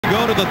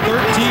to the 13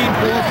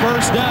 for a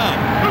first down.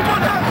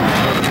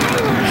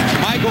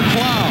 Michael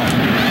Cloud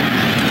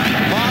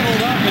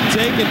bottled up and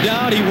taken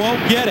down. He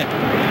won't get it.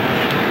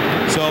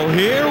 So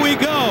here we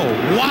go.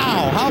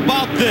 Wow, how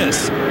about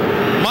this?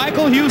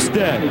 Michael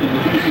Husted.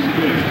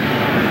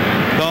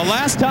 The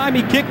last time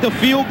he kicked a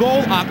field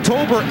goal,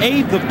 October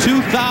 8th of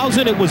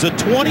 2000, it was a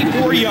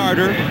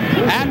 24-yarder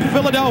at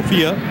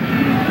Philadelphia.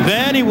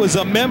 Then he was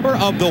a member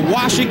of the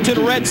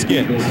Washington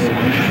Redskins.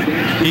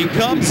 He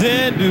comes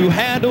in to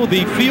handle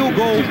the field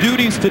goal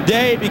duties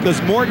today because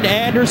Morton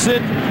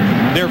Anderson,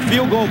 their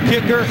field goal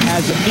kicker,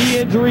 has a knee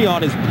injury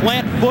on his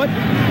plant foot.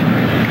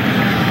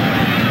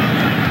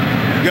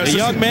 The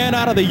young man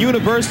out of the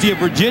University of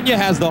Virginia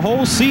has the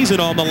whole season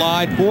on the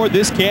line for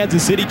this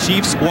Kansas City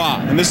Chiefs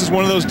squad. And this is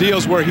one of those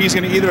deals where he's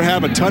going to either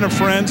have a ton of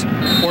friends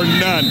or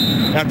none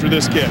after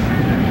this kick.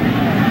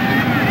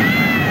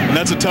 And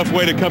that's a tough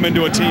way to come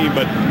into a team,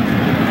 but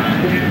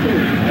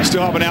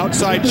still have an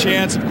outside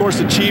chance. Of course,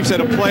 the Chiefs at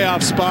a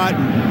playoff spot.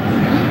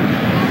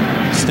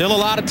 Still a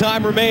lot of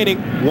time remaining.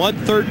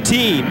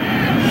 1:13.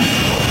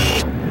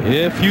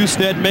 If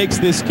Husted makes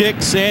this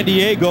kick, San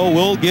Diego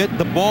will get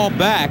the ball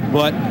back,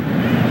 but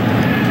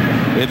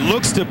it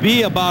looks to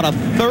be about a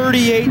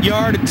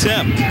 38-yard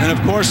attempt. And of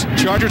course,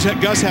 Chargers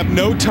Gus have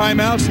no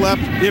timeouts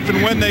left if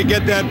and when they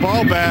get that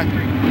ball back.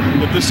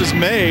 If this is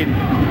made.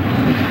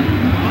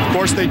 Of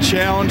course, they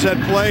challenged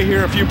that play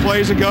here a few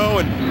plays ago,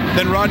 and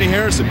then Rodney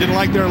Harrison didn't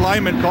like their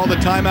alignment, called a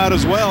timeout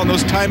as well, and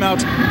those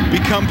timeouts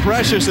become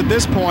precious at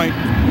this point.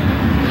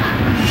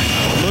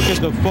 Look at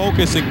the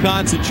focus and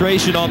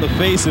concentration on the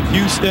face of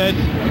Husted.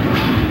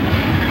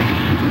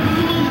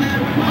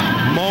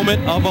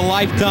 Moment of a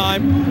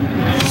lifetime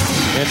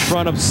in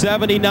front of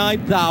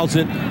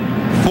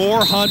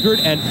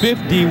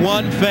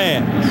 79,451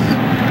 fans.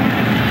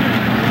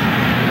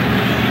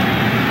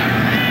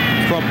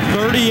 From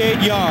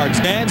 38 yards,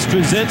 Dan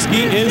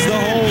Straczynski is the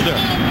holder.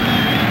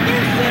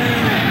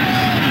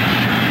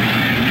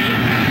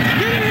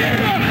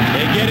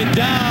 They get it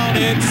down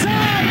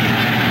inside.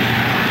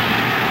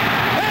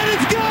 And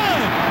it's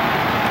gone.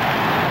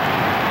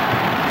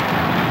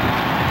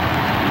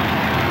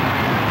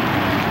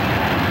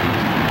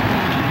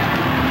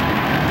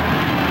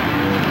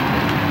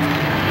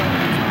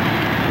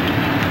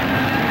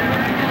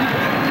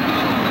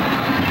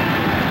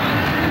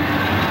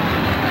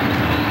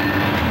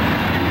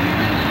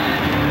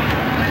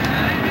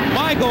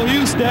 Michael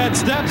Husted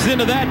steps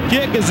into that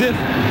kick as if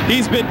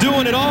he's been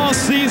doing it all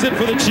season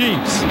for the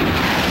Chiefs.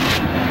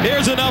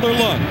 Here's another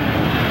look.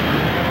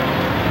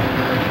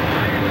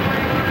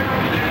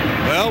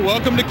 Well,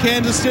 welcome to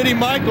Kansas City,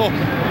 Michael.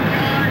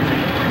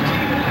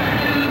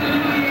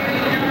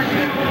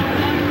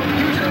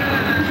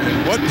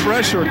 What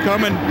pressure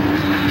coming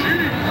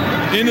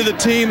into the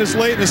team this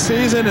late in the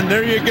season, and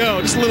there you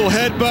go. Just a little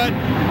headbutt.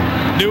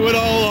 Knew it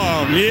all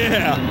along.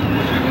 Yeah.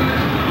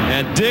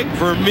 And Dick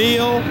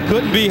Vermeil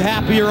couldn't be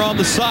happier on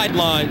the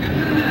sideline,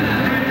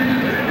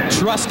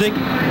 trusting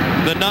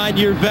the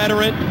 9-year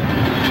veteran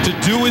to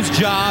do his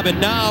job.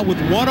 And now with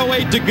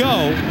 1:08 to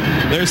go,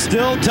 there's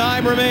still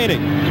time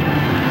remaining.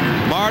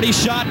 Marty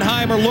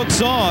Schottenheimer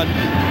looks on.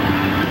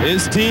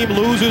 His team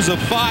losers of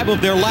 5 of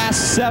their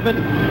last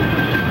 7.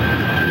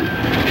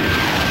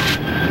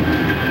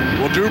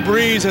 Well, Drew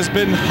Brees has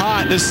been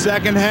hot this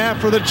second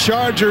half for the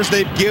Chargers.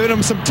 They've given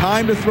him some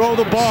time to throw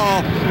the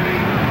ball.